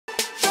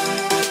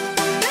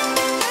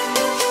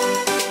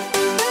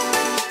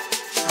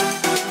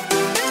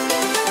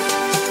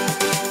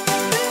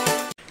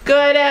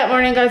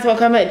morning, guys.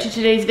 Welcome to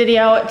today's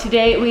video.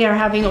 Today we are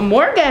having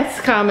more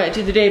guests come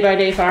to the Day by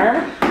Day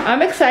farm.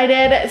 I'm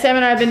excited. Sam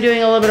and I have been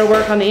doing a little bit of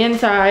work on the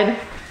inside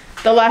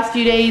the last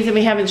few days and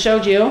we haven't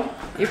showed you.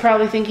 You're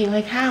probably thinking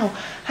like, how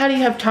do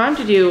you have time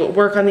to do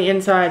work on the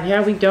inside?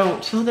 Yeah, we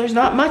don't. So there's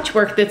not much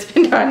work that's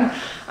been done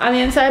on the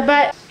inside,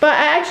 but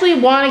I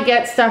actually want to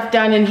get stuff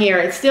done in here.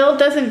 It still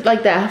doesn't,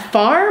 like, the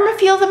farm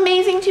feels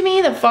amazing to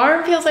me. The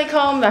farm feels like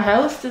home. The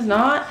house does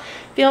not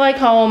feel like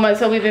home.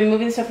 So we've been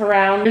moving stuff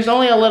around. There's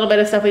only a little bit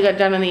of stuff we got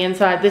done on the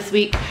inside this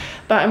week,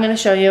 but I'm going to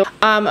show you.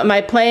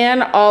 My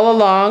plan all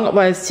along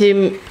was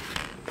to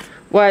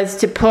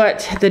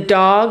put the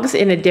dogs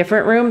in a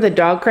different room. The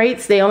dog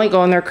crates, they only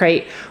go in their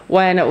crate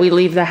when we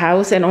leave the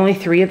house, and only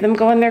 3 of them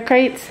go in their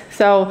crates.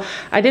 So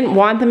I didn't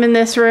want them in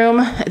this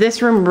room.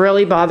 This room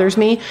really bothers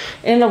me.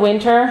 In the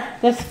winter,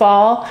 this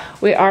fall,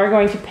 we are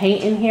going to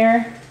paint in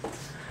here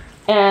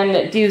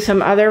and do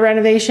some other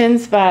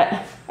renovations,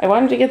 but I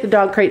wanted to get the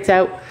dog crates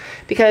out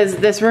because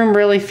this room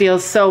really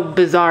feels so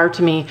bizarre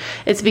to me.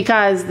 It's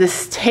because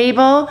this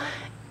table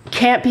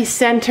can't be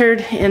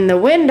centered in the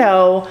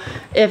window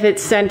if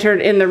it's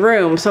centered in the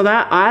room. So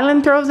that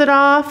island throws it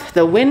off.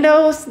 The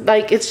windows,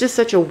 like, it's just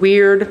such a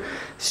weird,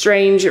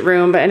 strange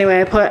room. But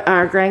anyway, I put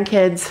our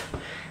grandkids'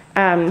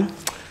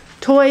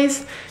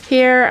 toys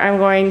here. I'm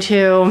going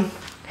to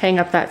hang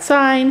up that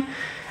sign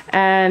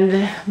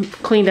and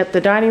cleaned up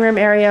the dining room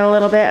area a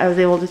little bit. I was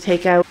able to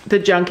take out the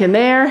junk in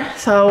there.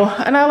 So,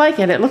 and I like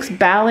it. It looks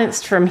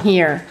balanced from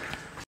here.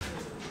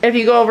 If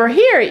you go over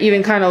here, it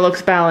even kind of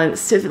looks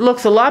balanced. It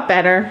looks a lot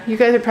better. You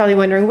guys are probably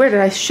wondering, where did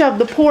I shove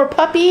the poor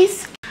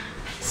puppies?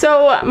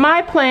 So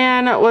my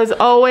plan was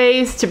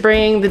always to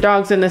bring the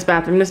dogs in this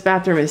bathroom. This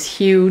bathroom is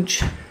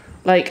huge,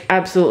 like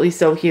absolutely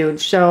so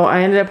huge. So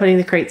I ended up putting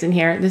the crates in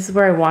here. This is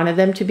where I wanted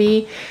them to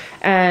be.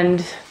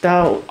 And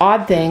the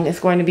odd thing is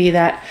going to be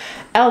that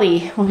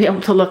Ellie will be able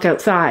to look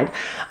outside.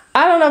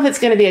 I don't know if it's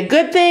going to be a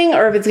good thing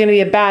or if it's going to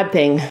be a bad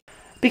thing,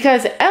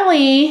 because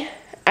Ellie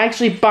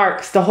actually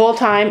barks the whole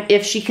time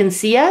if she can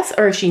see us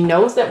or if she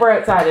knows that we're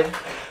outside.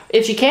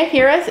 If she can't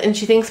hear us and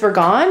she thinks we're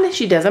gone,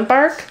 she doesn't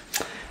bark.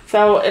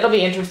 So it'll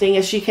be interesting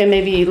if she can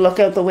maybe look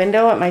out the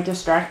window. It might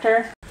distract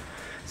her.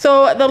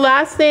 So the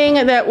last thing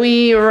that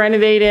we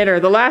renovated,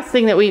 or the last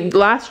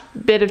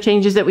bit of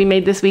changes that we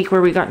made this week,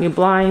 where we got new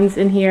blinds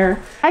in here.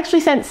 I actually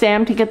sent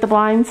Sam to get the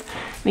blinds.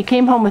 He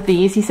came home with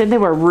these. He said they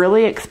were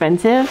really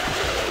expensive.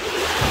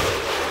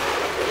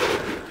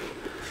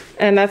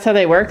 And that's how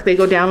they work. They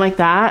go down like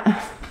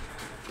that.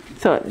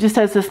 So it just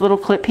has this little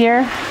clip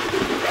here,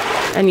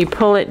 and you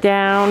pull it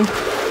down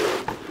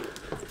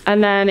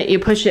and then you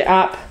push it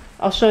up.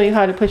 I'll show you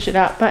how to push it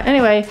up. But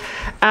anyway,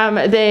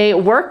 they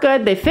work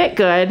good, they fit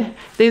good.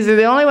 These are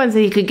the only ones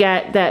that you could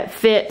get that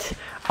fit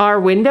our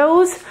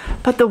windows.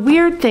 But the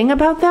weird thing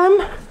about them,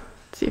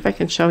 let's see if I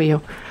can show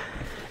you,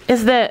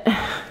 is that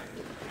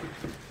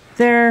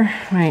they're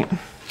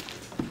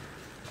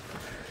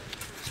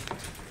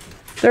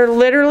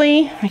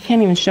literally, I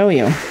can't even show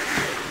you.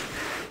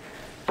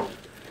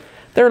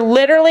 They're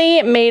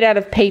literally made out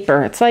of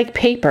paper. It's like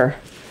paper.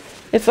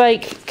 It's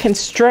like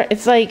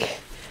it's like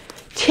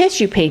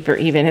tissue paper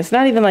even. It's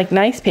not even like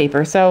nice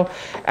paper. So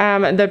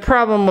the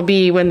problem will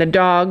be when the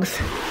dogs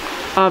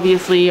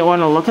obviously want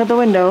to look out the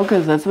window,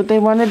 because that's what they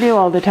want to do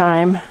all the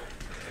time.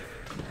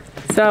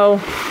 So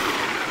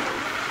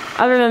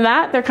other than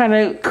that, they're kind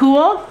of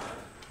cool.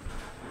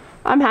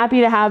 I'm happy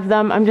to have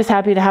them. I'm just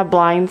happy to have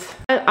blinds.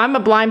 I'm a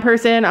blind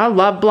person. I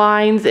love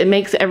blinds. It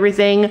makes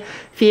everything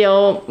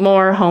feel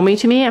more homey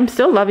to me. I'm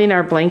still loving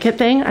our blanket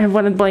thing. I have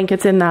one of the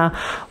blankets in the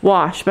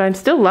wash, but I'm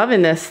still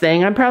loving this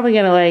thing. I'm probably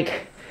gonna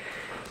like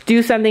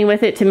do something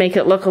with it to make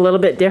it look a little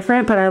bit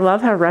different, but I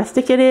love how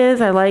rustic it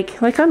is. I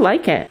like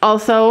it.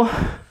 Also,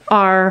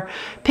 our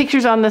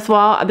pictures on this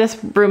wall.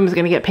 This room is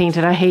gonna get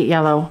painted. I hate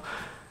yellow.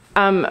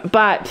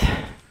 But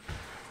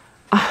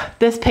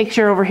this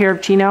picture over here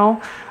of Chino,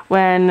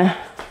 when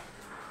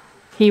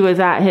he was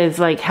at his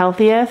like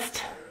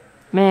healthiest,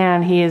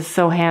 man, he is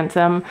so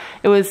handsome.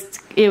 It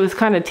was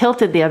kind of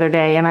tilted the other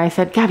day, and I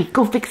said, Gabby,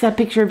 go fix that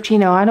picture of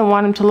Chino. I don't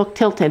want him to look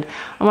tilted.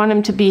 I want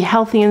him to be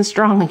healthy and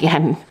strong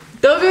again.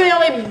 Those are the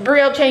only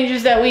real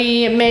changes that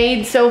we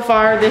made so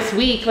far this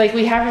week. Like,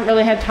 we haven't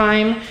really had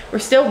time. We're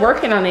still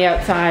working on the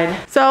outside.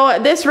 So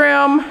this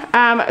room,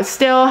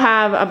 still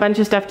have a bunch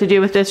of stuff to do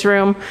with this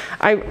room.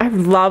 I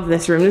love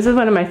this room. This is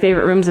one of my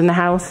favorite rooms in the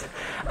house.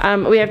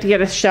 We have to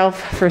get a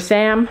shelf for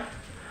Sam,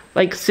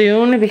 like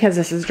soon, because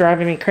this is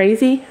driving me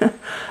crazy.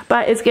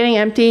 But it's getting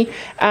empty.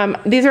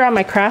 These are all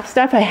my craft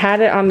stuff. I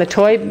had it on the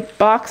toy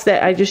box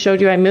that I just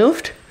showed you I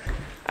moved.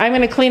 I'm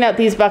going to clean out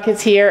these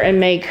buckets here and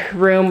make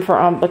room for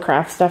all the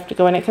craft stuff to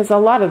go in it, because a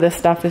lot of this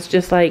stuff is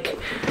just like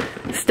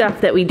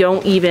stuff that we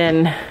don't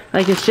even,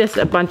 like, it's just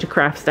a bunch of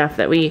craft stuff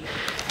that we,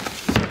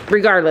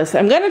 regardless.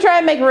 I'm going to try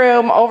and make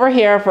room over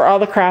here for all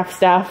the craft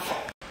stuff.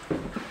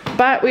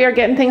 But we are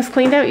getting things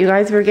cleaned out, you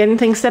guys. We're getting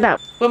things set up.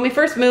 When we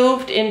first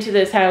moved into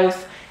this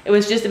house, it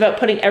was just about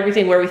putting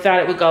everything where we thought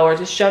it would go, or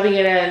just shoving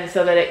it in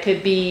so that it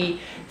could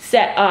be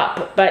set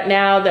up, but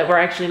now that we're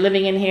actually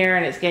living in here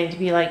and it's getting to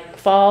be like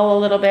fall a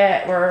little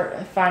bit,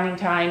 we're finding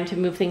time to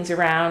move things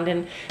around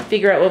and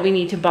figure out what we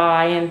need to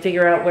buy and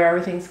figure out where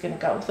everything's gonna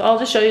go. So I'll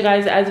just show you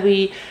guys as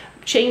we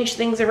change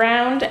things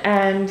around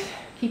and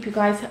keep you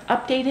guys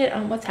updated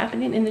on what's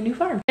happening in the new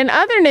farm. In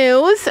other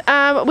news,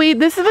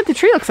 this is what the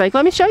tree looks like.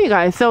 Let me show you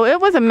guys. So it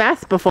was a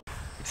mess before.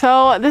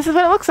 So this is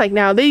what it looks like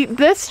now.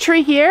 This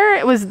tree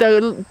here,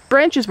 the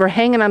branches were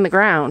hanging on the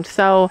ground.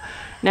 So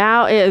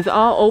now it is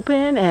all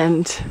open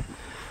and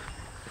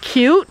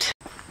cute.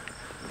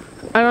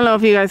 I don't know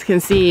if you guys can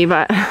see,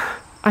 but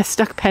I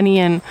stuck Penny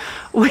in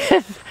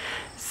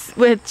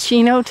with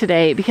Chino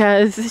today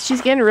because she's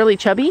getting really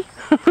chubby.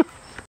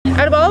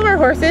 Out of all of our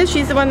horses,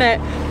 she's the one that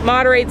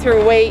moderates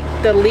her weight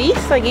the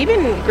least. Like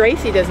even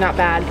Gracie does not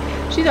bad.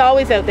 She's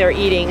always out there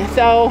eating.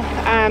 So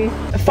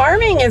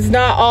farming is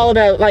not all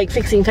about like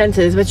fixing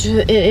fences, which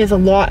it is a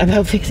lot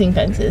about fixing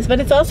fences, but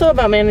it's also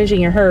about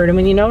managing your herd. And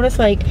when you notice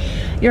like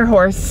your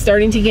horse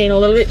starting to gain a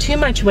little bit too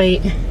much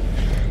weight,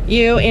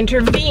 you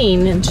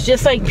intervene. And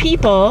just like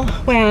people,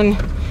 when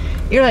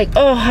you're like,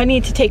 oh, I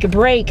need to take a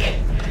break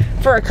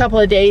for a couple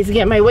of days to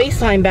get my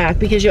waistline back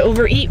because you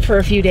overeat for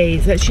a few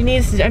days, that she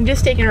needs to, I'm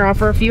just taking her off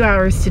for a few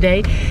hours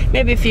today,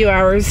 maybe a few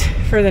hours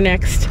for the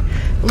next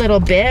little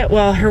bit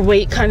while her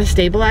weight kind of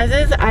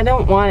stabilizes. I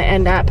don't want to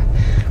end up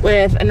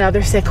with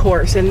another sick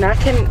horse, and that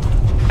can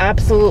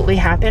absolutely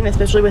happen,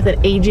 especially with an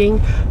aging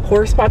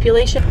horse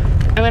population.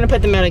 I'm going to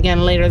put them out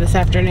again later this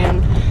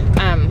afternoon,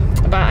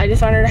 but I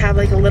just want her to have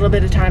like a little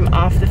bit of time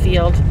off the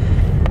field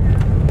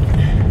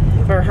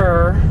for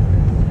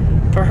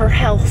her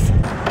health.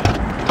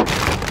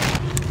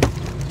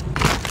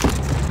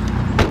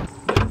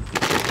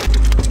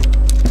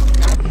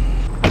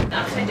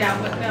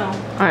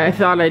 I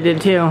thought I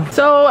did too.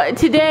 So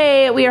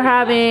today we are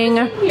having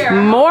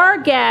more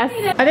guests.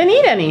 I didn't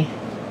eat any.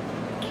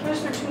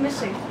 There's two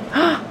missing.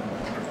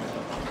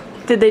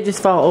 Did they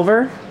just fall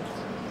over?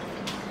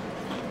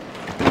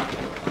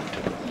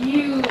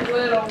 You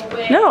little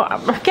witch. No,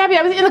 Gabby,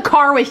 I was in the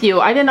car with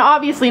you. I didn't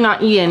obviously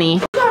not eat any.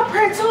 You got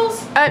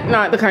pretzels?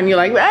 Not the kind you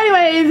like. But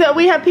anyways,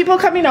 we have people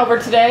coming over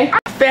today.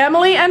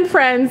 Family and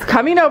friends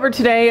coming over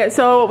today.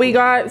 So we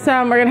got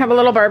some, we're gonna have a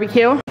little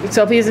barbecue.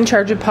 Sophie's in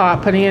charge of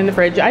pop, putting it in the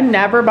fridge. I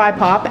never buy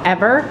pop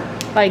ever.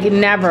 Like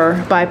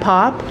never buy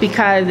pop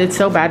because it's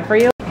so bad for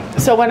you.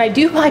 So when I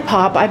do buy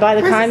pop, I buy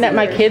the kind that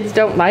my kids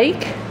don't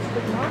like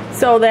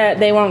so that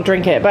they won't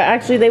drink it. But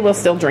actually they will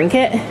still drink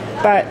it,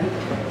 but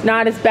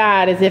not as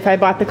bad as if I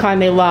bought the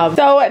kind they love.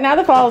 So now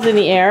the fall's in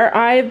the air,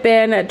 I've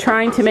been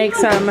trying to make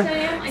some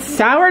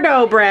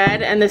sourdough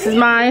bread, and this is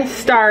my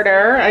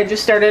starter. I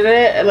just started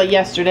it like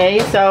yesterday,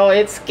 so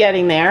it's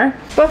getting there.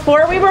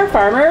 Before we were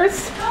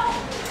farmers,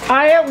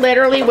 I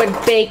literally would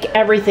bake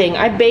everything.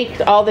 I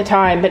baked all the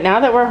time, but now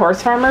that we're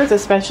horse farmers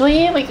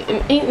especially, like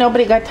ain't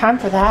nobody got time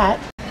for that.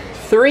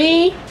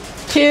 3,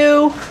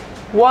 2,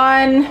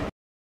 1.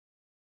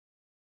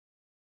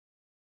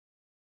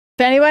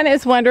 If anyone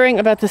is wondering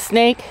about the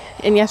snake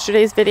in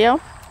yesterday's video,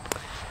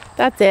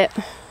 that's it.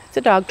 It's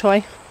a dog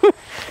toy. It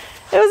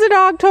was a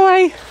dog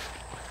toy.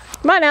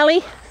 Come on,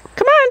 Ellie.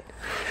 Come on.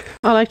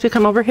 I like to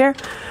come over here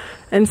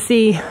and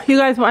see. You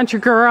guys want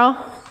your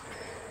girl?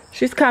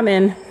 She's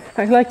coming.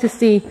 I like to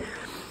see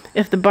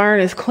if the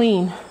barn is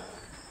clean.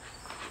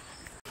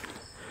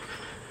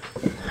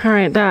 All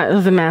right, that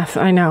was a mess.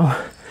 I know.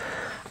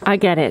 I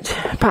get it.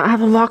 But I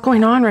have a lot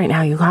going on right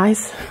now, you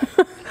guys.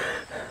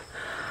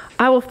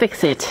 I will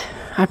fix it.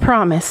 I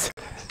promise.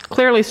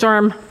 Clearly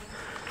Storm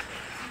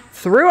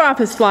threw off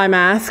his fly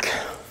mask.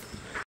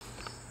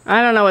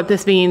 I don't know what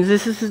this means.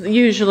 This is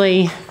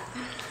usually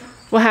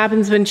what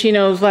happens when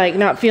Chino's like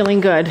not feeling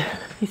good.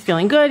 He's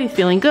feeling good, he's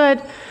feeling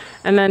good,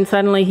 and then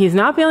suddenly he's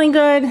not feeling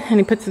good and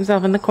he puts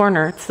himself in the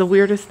corner. It's the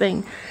weirdest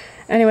thing.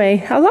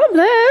 Anyway, I love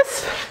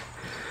this.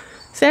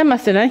 Sam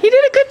must have done. He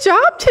did a good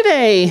job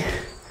today.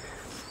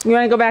 You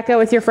want to go back out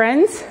with your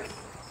friends?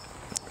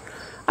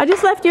 I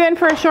just left you in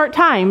for a short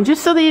time,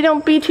 just so that you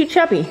don't be too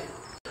chubby.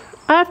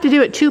 I have to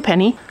do it too,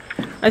 Penny.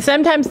 I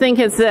sometimes think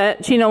it's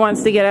that Chino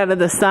wants to get out of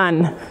the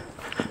sun,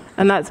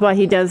 and that's why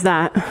he does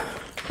that.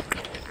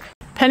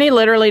 Penny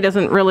literally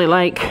doesn't really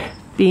like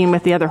being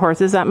with the other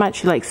horses that much.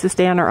 She likes to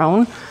stay on her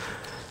own.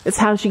 It's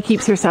how she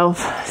keeps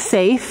herself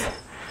safe.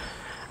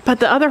 But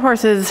the other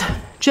horses,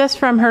 just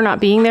from her not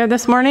being there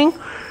this morning,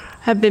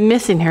 have been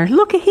missing her.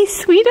 Look, he's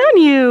sweet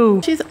on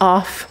you. She's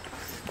off.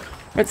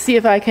 Let's see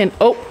if I can,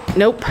 oh,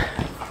 nope.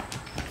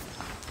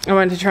 I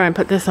wanted to try and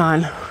put this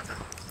on.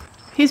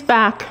 He's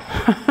back.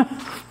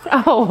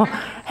 Oh,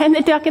 and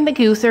the duck and the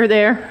goose are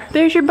there.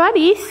 There's your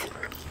buddies.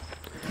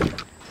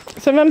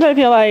 Sometimes I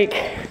feel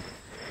like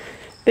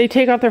they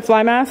take off their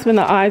fly masks when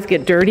the eyes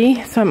get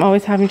dirty, so I'm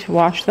always having to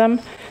wash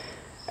them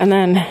and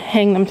then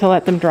hang them to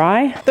let them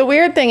dry. The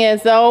weird thing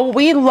is though,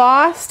 we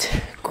lost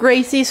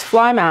Gracie's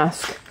fly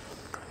mask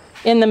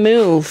in the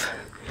move.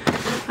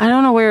 I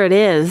don't know where it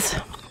is.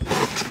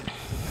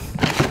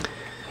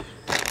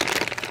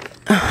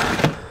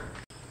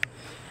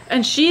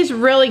 And she's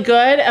really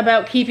good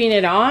about keeping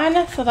it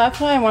on, so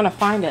that's why I want to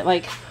find it.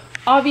 Like,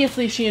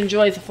 Obviously, she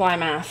enjoys a fly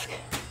mask.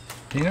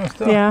 You know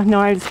stuff? Yeah, no,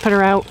 I just put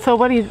her out. So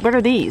what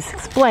are these?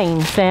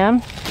 Explain,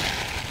 Sam.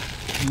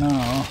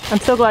 No. I'm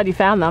so glad you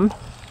found them.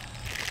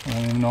 I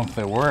don't even know if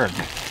they work.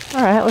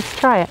 All right, let's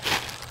try it.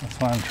 That's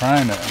why I'm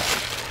trying it.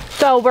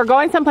 So we're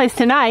going someplace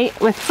tonight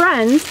with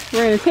friends.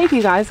 We're going to take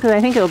you guys because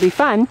I think it'll be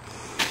fun.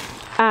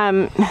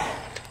 And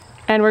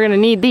we're going to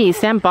need these.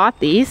 Sam bought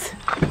these.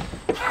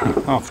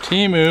 Off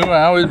Temu.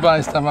 I always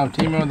buy stuff off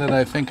Temu that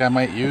I think I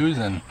might use,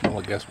 and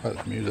well, guess what?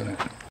 I'm using it.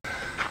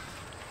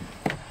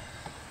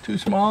 Too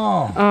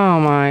small. Oh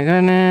my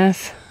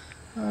goodness.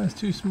 Oh, it's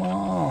too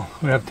small.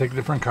 We have to take a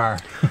different car.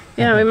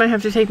 Yeah, we might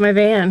have to take my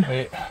van.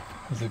 Wait,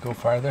 does it go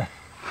farther?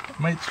 It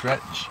might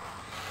stretch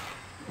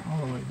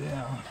all the way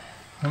down.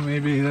 Well,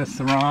 maybe that's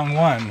the wrong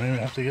one. Maybe we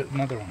have to get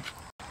another one.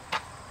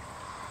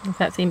 Does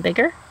that seem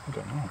bigger? I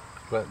don't know.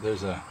 But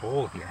there's a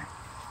hole here.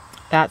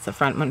 That's the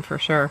front one for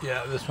sure.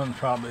 Yeah, this one's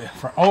probably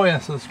for, oh yeah,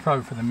 so this is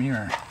probably for the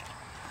mirror.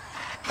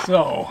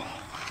 So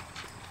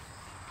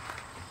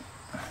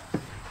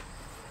and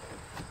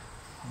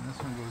this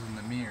one goes in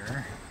the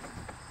mirror.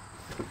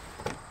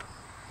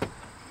 It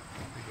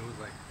goes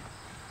like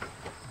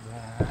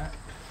that.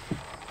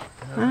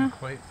 It doesn't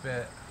quite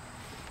fit.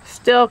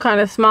 Still kind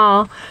of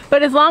small,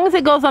 but as long as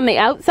it goes on the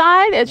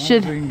outside, it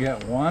should. We can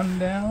get one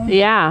down.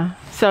 Yeah.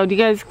 So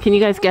can you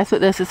guys guess what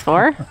this is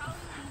for?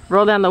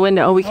 Roll down the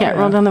window. Oh, we can't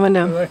roll down the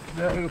window.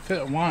 That will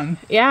fit one.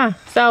 Yeah.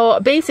 So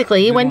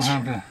basically, once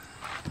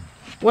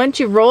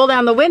you roll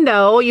down the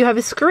window, you have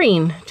a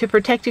screen to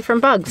protect you from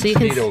bugs. So you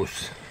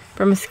Mosquitoes.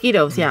 From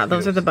mosquitoes. Yeah,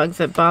 those are the bugs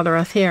that bother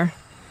us here.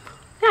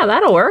 Yeah,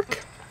 that'll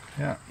work.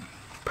 Yeah.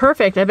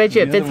 Perfect. I bet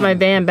you it fits my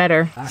van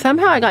better.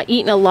 Somehow I got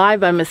eaten alive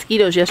by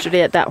mosquitoes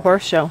yesterday at that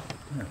horse show.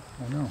 Yeah,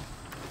 I know.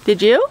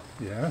 Did you?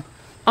 Yeah.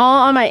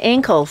 All on my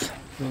ankles.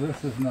 So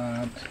this is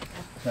not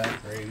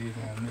that great even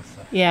on this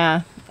side.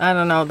 Yeah. I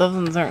don't know. Those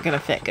ones aren't going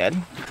to fit good.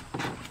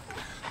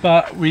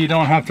 But we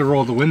don't have to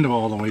roll the window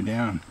all the way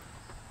down.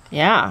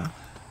 Yeah.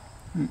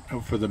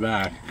 Out for the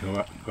back.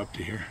 Go up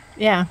to here.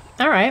 Yeah.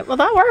 All right. Well,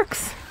 that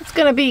works. It's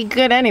going to be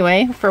good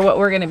anyway for what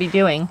we're going to be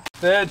doing.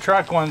 If they had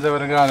truck ones, I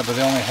would have got it, but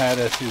they only had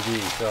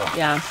SUV, so.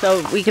 Yeah.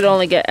 So we could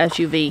only get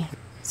SUV.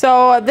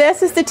 So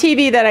this is the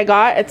TV that I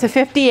got. It's a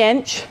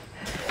 50-inch.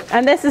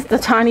 And this is the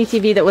tiny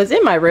TV that was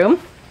in my room.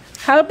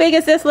 How big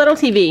is this little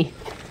TV?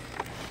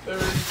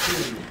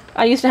 32.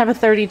 I used to have a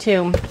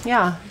 32.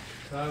 Yeah.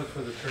 That was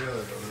for the trailer,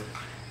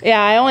 though.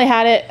 Yeah, I only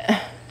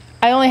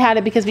had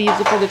it because we used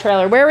it for the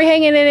trailer. Where are we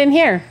hanging it in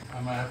here?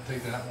 I might have to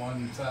take that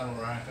one saddle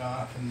rack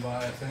off and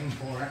buy a thing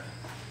for it.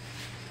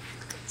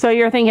 So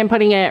you're thinking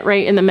putting it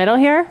right in the middle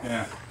here?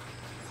 Yeah.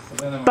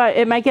 But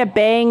it might get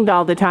banged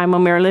all the time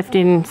when we were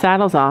lifting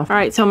saddles off. All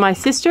right, so my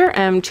sister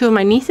and two of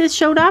my nieces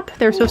showed up.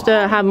 They were supposed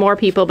to have more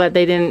people, but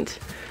they didn't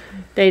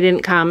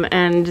come,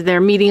 and they're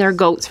meeting our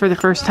goats for the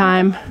first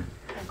time.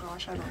 Oh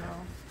gosh, I don't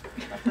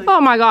know.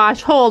 Oh my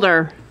gosh, hold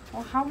her.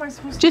 Well, how am I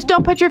supposed to? Just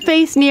don't put your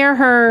face near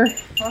her. Well,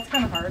 that's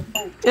kind of hard.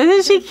 Oh,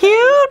 Isn't she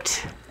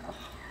cute?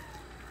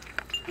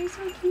 he's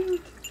so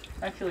cute.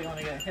 I feel like I want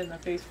to get hit in the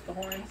face with the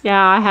horns.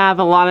 Yeah, I have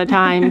a lot of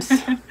times.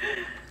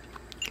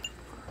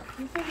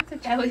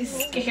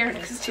 Ellie's scared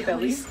because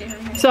Ellie's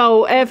scared.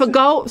 So if a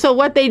goat, so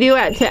what they do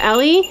to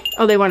Ellie,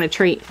 oh, they want a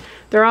treat.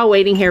 They're all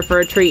waiting here for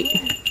a treat.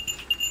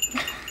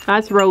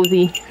 That's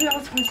Rosie. You're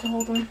not supposed to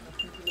hold one.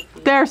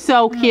 They're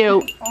so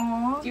cute.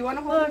 Aww. Do you want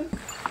to hold one?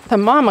 The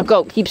mama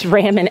goat keeps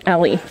ramming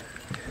Ellie.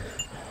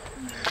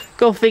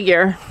 Go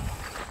figure.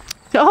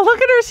 Oh,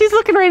 look at her. She's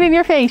looking right in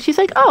your face. She's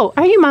like, oh,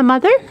 are you my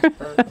mother?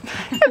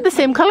 You have the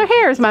same color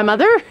hair as my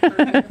mother.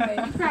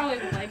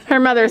 Her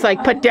mother's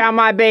like, put down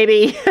my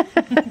baby.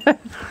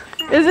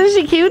 Isn't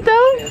she cute,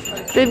 though?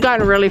 They've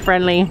gotten really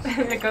friendly.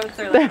 The goats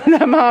are like,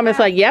 The mom is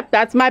like, yep,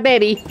 that's my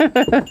baby.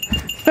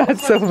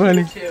 That's so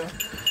funny.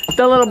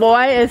 The little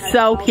boy is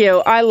so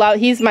cute.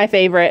 He's my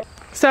favorite.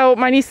 So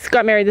my niece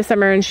got married this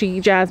summer, and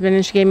Jasmine,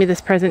 and she gave me this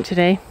present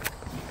today.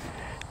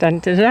 Dun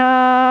da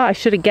da! I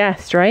should have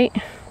guessed, right?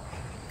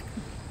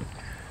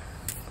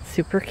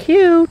 Super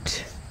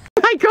cute.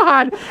 Oh my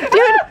god,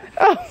 dude!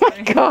 Oh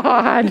my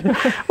god!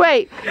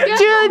 Wait,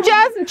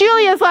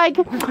 Julia's like,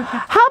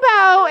 how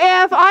about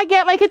if I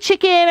get like a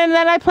chicken and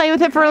then I play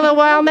with it for a little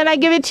while and then I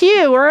give it to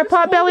you, or a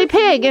potbelly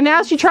pig? And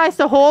now she tries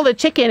to hold a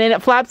chicken and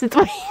it flaps its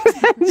wings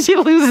and she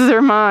loses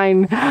her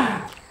mind.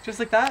 just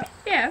like that?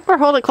 Yeah. Or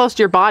hold it close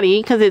to your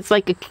body because it's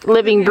like a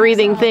living,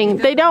 breathing thing.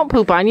 They don't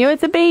poop on you.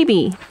 It's a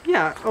baby.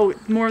 Yeah. Oh,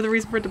 more of the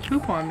reason for it to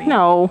poop on me.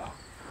 No.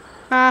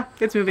 Ah,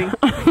 it's moving.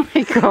 Oh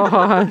my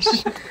gosh.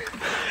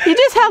 You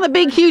just held a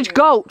big, huge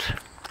goat.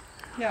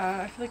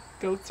 Yeah, I feel like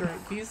goats are.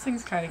 These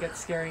things kind of get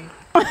scary.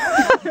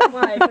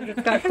 Why?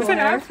 It's an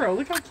afro.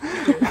 Look how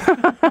cute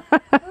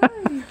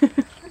it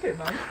is. Okay,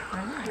 Mom.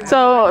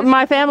 So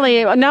my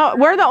family, no,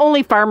 we're the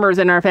only farmers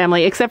in our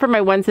family, except for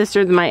my one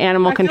sister, my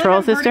animal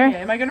control sister.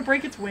 Am I gonna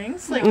break its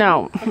wings? Like,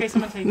 no. Okay,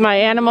 someone take my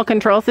animal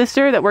control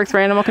sister that works for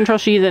animal control.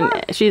 She's an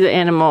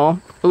animal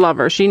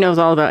lover. She knows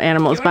all about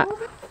animals. But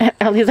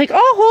Ellie's like,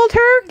 oh, hold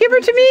her, give her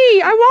to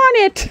me. I want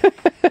it.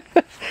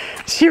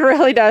 She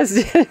really does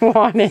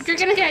want it. If you're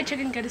gonna get a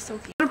chicken, get a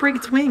Sophie. I'm gonna break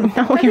its wing.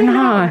 No, you're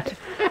not.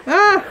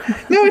 Ah,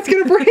 no, it's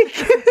gonna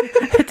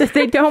break.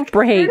 They don't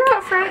break. They're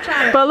not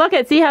fragile. But look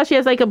at, see how she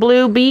has like a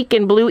blue beak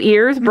and blue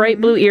ears,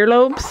 bright blue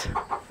earlobes?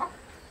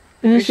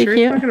 Isn't she Sure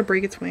cute? it's not gonna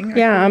break its wing?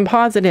 Yeah, I'm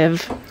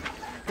positive.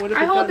 What if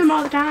I it hold does? them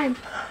all the time.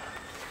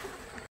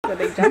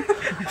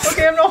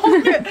 Okay, I'm not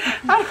holding it.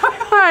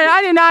 Alright,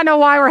 I do not know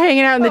why we're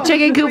hanging out in the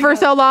chicken coop for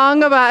so long,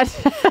 but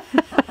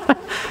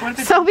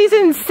Sophie's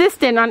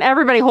insistent on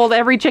everybody hold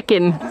every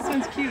chicken. This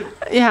one's cute.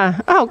 Yeah.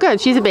 Oh, good.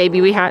 She's a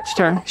baby. We hatched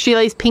her. She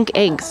lays pink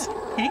eggs.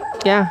 Pink?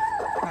 Yeah.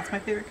 That's my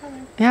favorite color.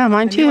 Yeah,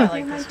 mine I too. knew I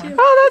like this one.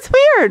 Oh, that's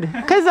weird.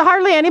 Because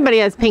hardly anybody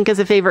has pink as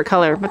a favorite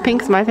color. But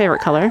pink's my favorite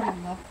color.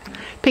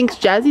 Pink's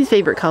Jazzy's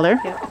favorite color.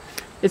 Yeah.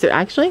 Is it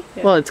actually?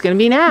 Yeah. Well, it's going to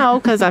be now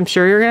because I'm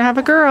sure you're going to have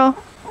a girl.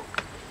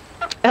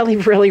 Ellie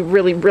really,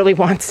 really, really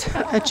wants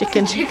a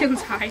chicken.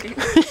 Chicken's hiding.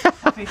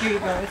 Okay, here you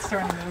go. It's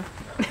starting to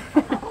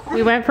move.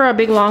 We went for a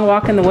big long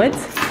walk in the woods.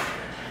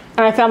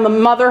 And I found the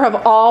mother of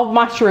all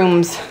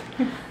mushrooms.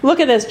 Look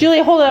at this.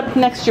 Julia, hold it up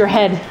next to your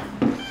head.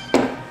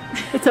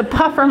 It's a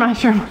puffer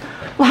mushroom.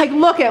 Like,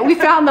 look at, we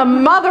found the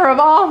mother of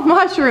all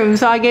mushrooms.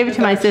 So I gave it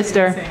to my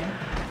sister. Insane.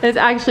 It's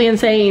actually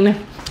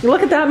insane.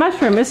 Look at that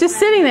mushroom. It's just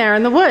sitting there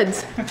in the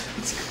woods.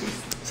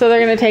 So they're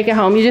going to take it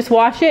home. You just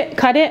wash it,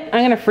 cut it.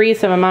 I'm going to freeze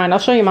some of mine. I'll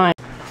show you mine.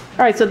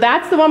 All right, so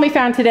that's the one we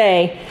found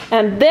today.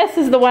 And this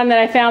is the one that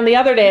I found the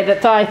other day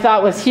that I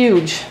thought was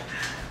huge.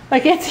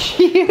 Like, it's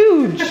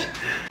huge.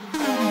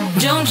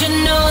 Don't you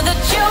know that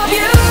you're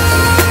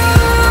beautiful?